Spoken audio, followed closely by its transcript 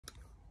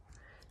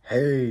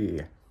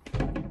Hey,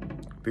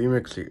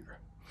 PhoeMIX here.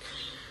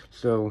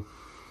 So,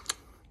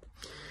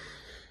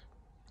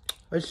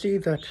 I see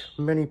that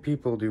many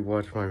people do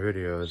watch my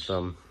videos.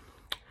 I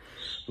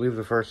believe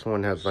the first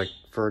one has like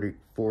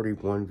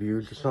 41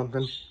 views or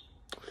something.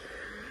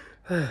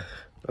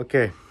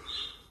 Okay,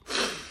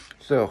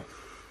 so,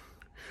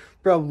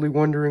 probably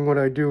wondering what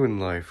I do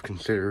in life,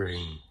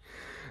 considering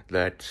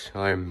that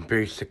I'm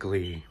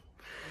basically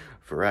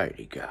a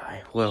variety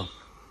guy. Well,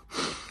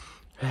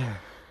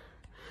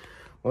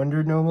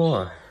 wonder no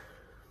more.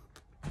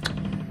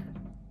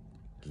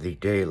 The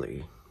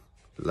daily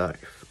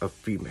life of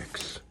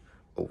PhoeMIX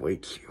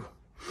awaits you.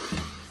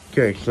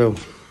 Okay, so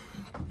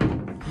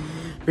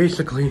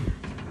basically,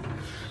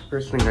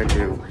 first thing I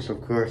do is, of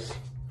course,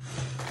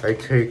 I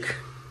take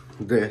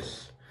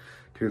this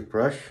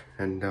toothbrush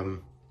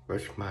and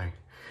brush my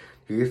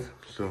teeth.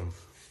 So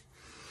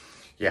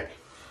yeah,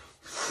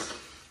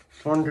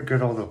 just wanted to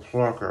get all the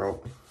plaque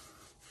out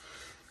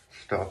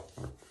stuff.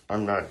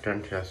 I'm not a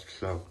dentist,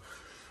 so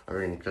I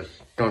mean, just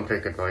don't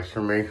take advice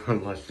from me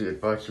unless the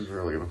advice is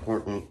really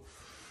important.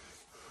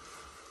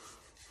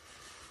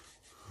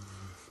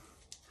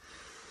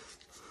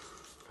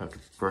 Have to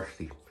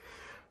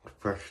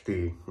brush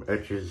the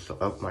edges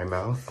of my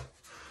mouth.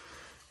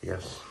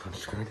 Yes,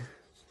 that's good.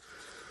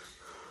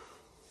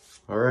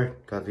 All right,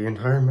 got the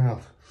entire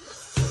mouth.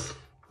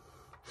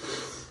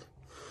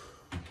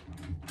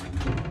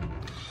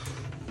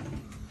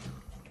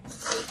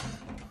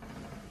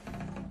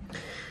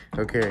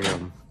 Okay,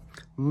 I'm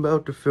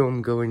about to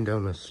film going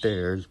down the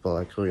stairs, but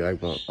actually I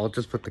won't. I'll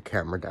just put the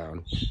camera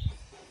down.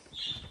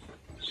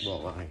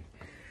 Well,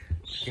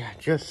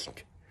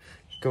 just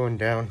going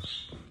down.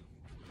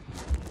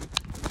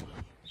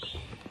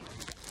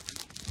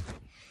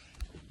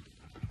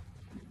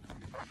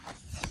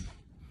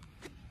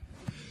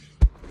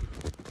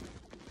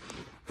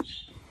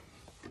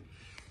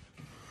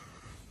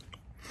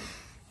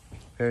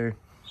 Hey.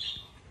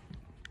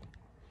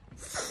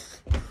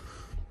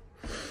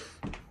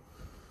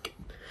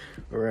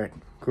 Alright,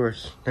 of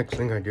course, next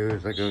thing I do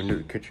is I go into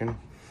the kitchen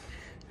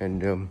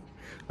and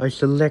I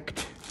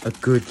select a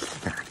good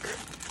snack.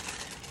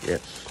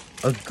 Yes,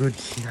 a good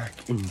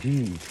snack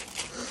indeed.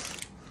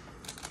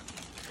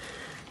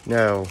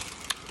 Now,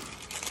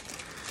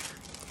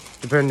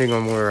 depending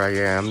on where I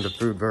am, the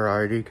food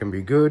variety can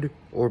be good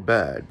or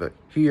bad, but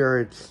here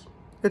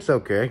it's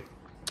okay.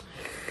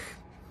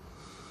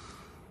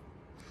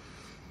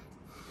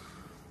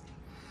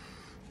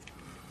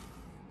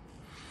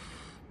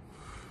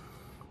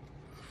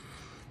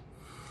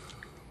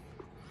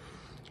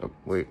 Oh,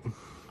 wait.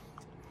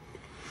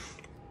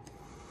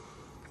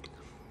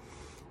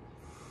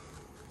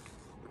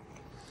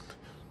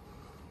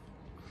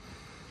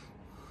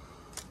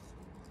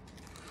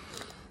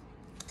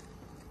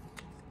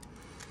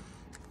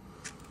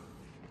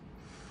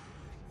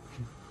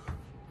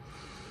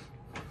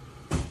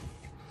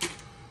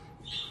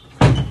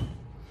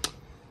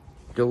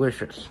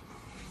 Delicious.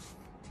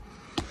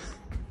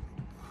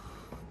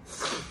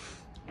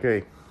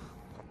 Okay.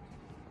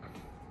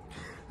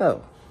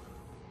 Oh.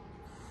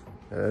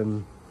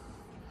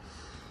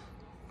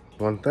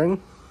 One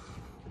thing.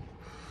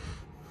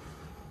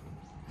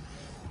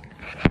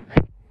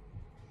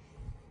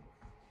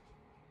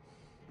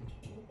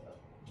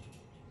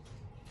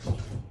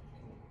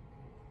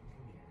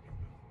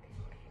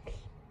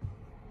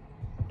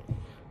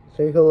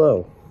 Say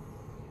hello.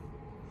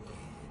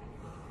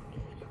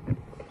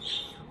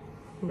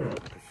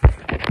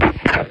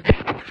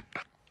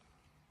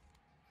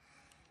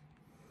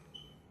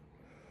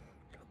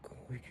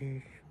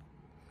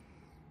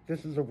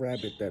 This is a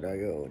rabbit that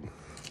I own,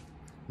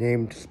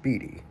 named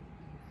Speedy.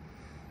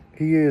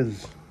 He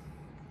is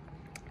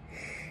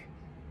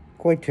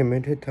quite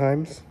timid at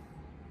times,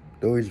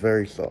 though he's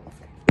very soft.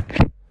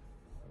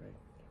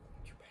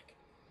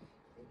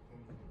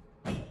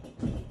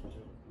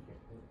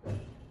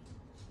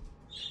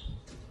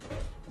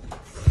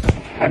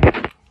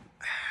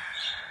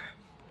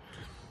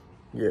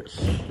 Yes,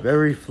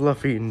 very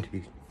fluffy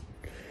indeed.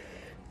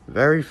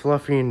 Very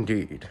fluffy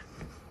indeed.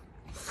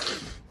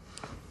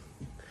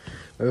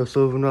 I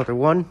also have another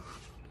one,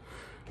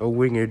 a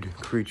winged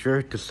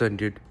creature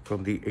descended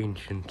from the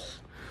ancients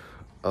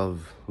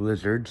of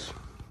lizards.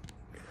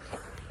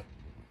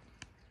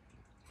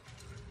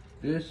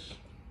 This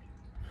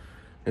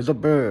is a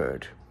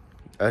bird,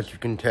 as you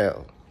can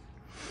tell.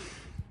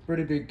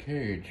 Pretty big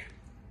cage.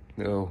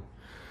 No,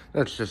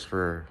 that's just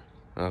for,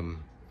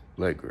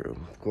 leg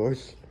room, of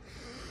course.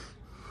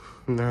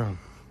 Now,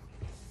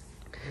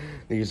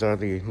 these are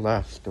the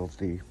last of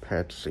the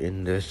pets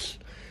in this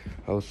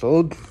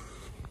household.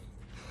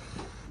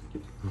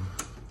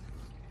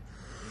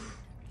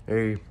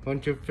 A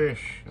bunch of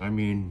fish. I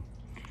mean,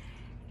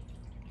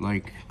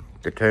 like,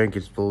 the tank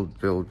is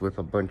filled with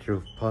a bunch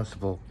of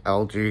possible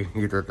algae.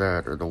 Either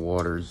that or the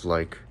water's,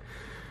 like,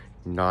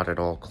 not at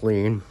all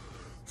clean.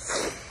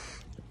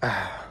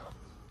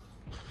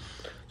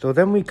 So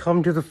then we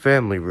come to the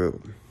family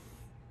room,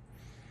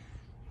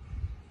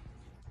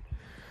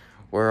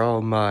 where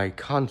all my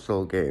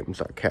console games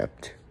are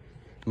kept.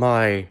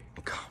 my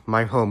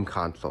home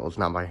consoles,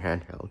 not my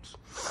handhelds.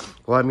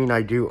 Well, I mean,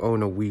 I do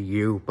own a Wii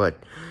U, but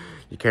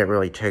you can't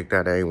really take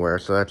that anywhere,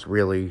 so that's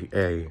really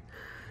a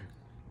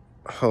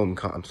home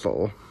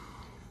console.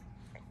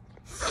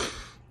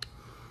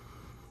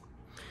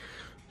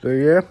 So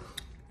yeah,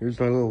 here's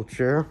my little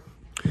chair.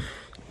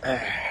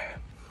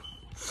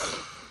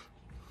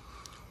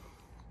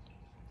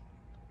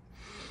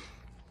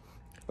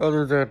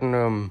 Other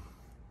than,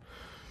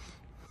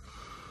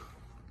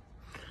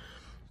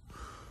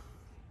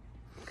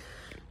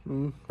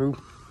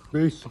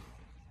 base.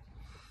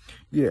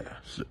 Yeah.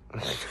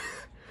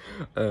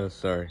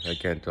 Sorry, I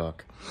can't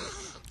talk.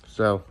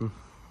 So,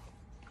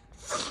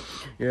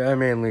 yeah, I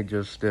mainly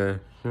just,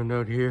 sitting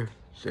out here,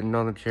 sitting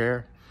on a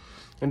chair,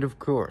 and of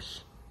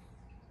course,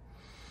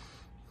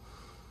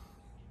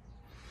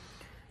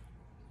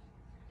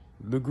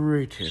 the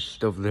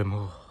greatest of them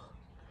all.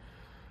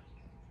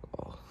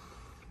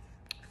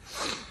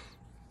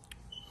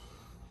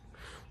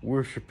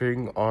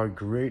 Worshipping our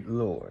great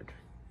Lord.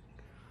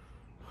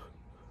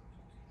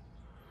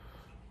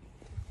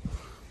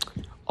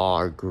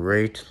 Our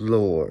great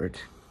Lord.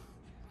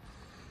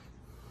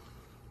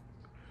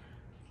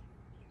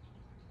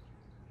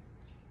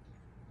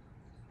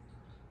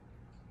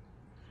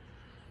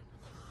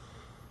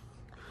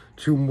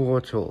 To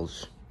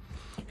mortals,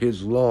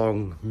 his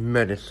long,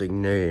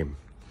 menacing name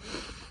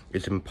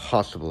is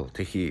impossible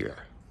to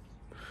hear.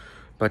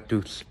 But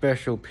to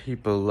special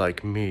people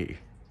like me,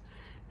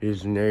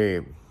 his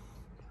name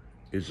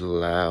is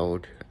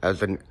loud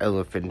as an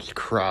elephant's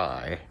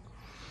cry.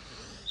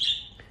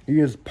 He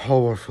is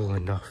powerful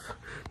enough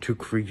to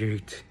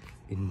create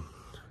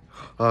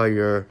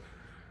entire.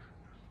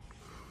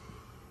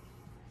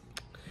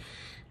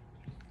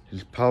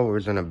 His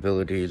powers and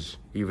abilities,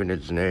 even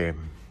his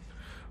name,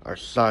 are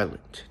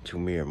silent to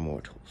mere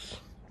mortals.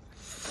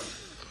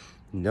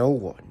 No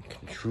one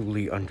can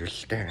truly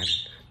understand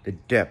the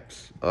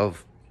depths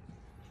of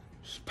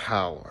his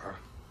power.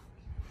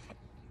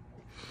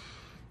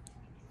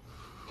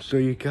 So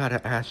you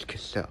gotta ask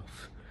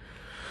yourself,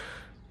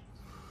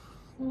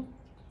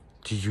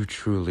 do you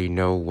truly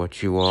know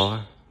what you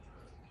are?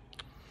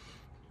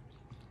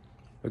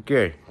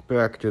 Okay,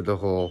 back to the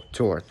whole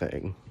tour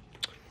thing.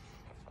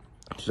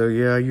 So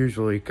yeah, I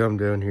usually come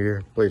down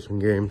here, play some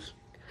games.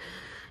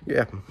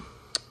 Yeah,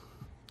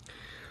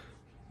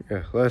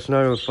 last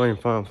night I was playing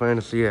Final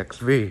Fantasy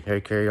XV,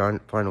 aka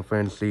Final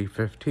Fantasy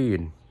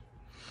 15.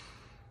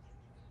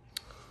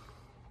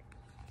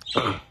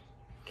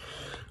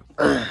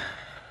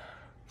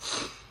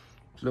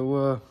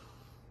 So,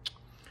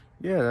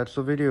 yeah, that's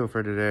the video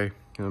for today.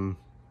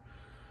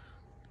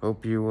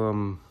 Hope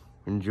you,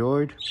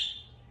 enjoyed.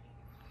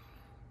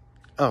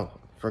 Oh,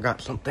 forgot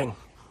something.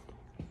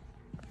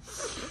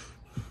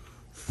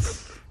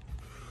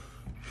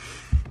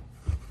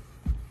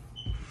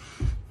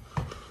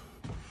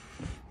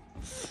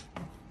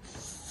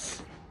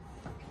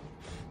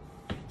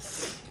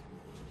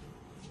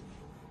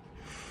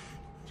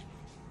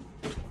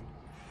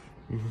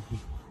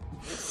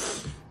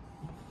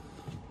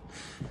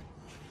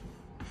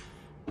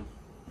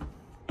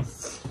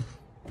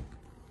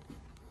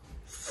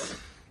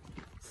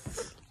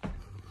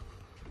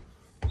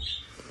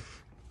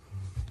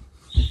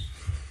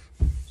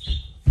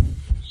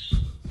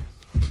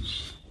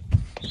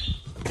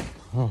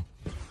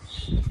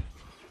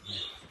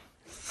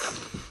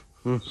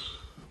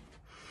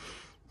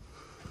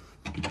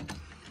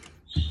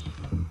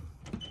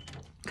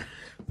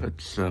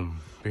 Let's,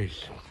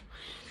 base.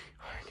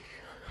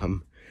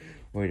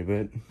 Wait a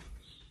bit.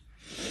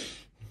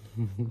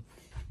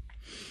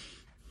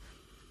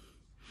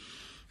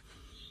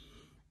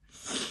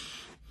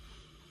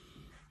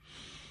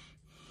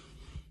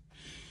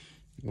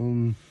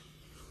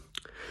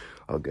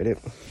 I'll get it.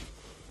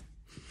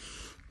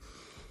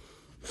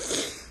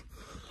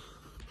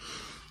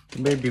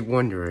 You may be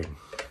wondering,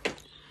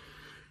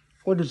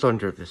 what is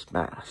under this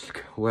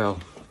mask? Well,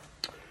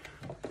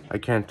 I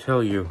can't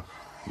tell you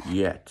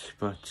yet,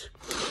 but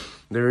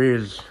there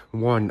is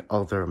one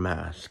other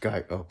mask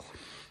I own.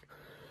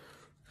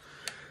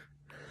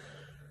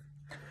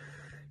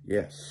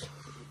 Yes.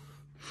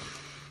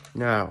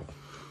 Now,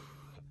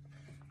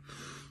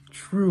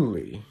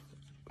 truly,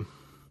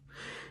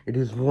 it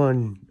is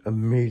one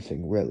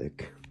amazing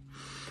relic.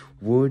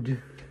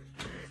 Wood,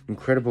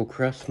 incredible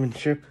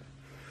craftsmanship.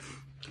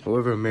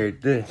 Whoever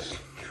made this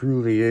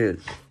truly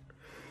is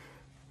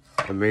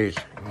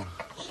amazing,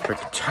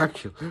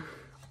 spectacular,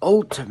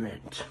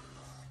 ultimate.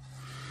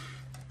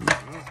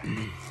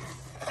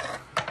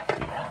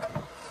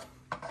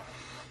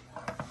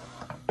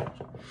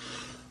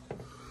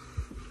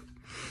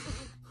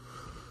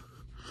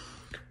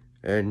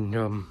 And,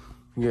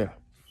 yeah.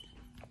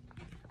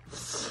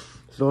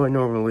 So I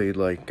normally,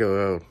 like,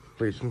 go out,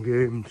 play some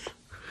games.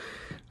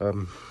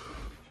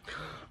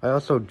 I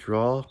also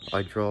draw.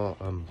 I draw,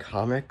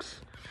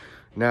 comics.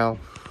 Now,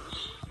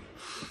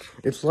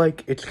 it's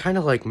kind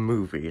of like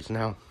movies.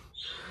 Now,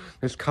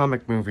 this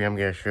comic movie I'm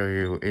gonna show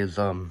you is,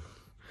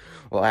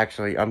 well,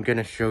 actually, I'm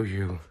gonna show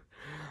you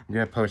I'm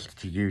gonna post it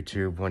to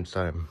YouTube once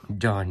I'm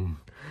done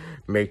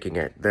making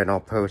it. Then I'll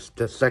post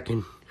the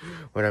second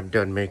when I'm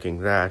done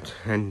making that.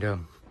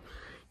 And,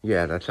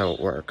 yeah, that's how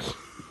it works.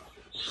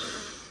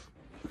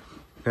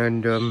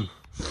 And,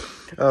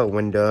 oh,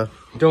 and,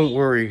 don't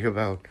worry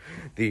about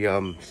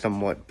the,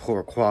 somewhat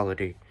poor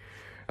quality.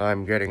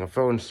 I'm getting a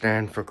phone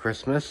stand for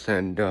Christmas,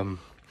 and,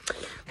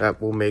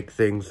 that will make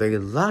things a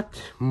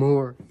lot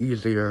more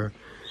easier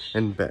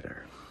and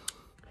better.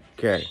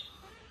 Okay.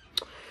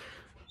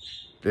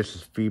 This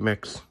is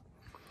PhoeMIX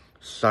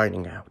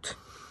signing out.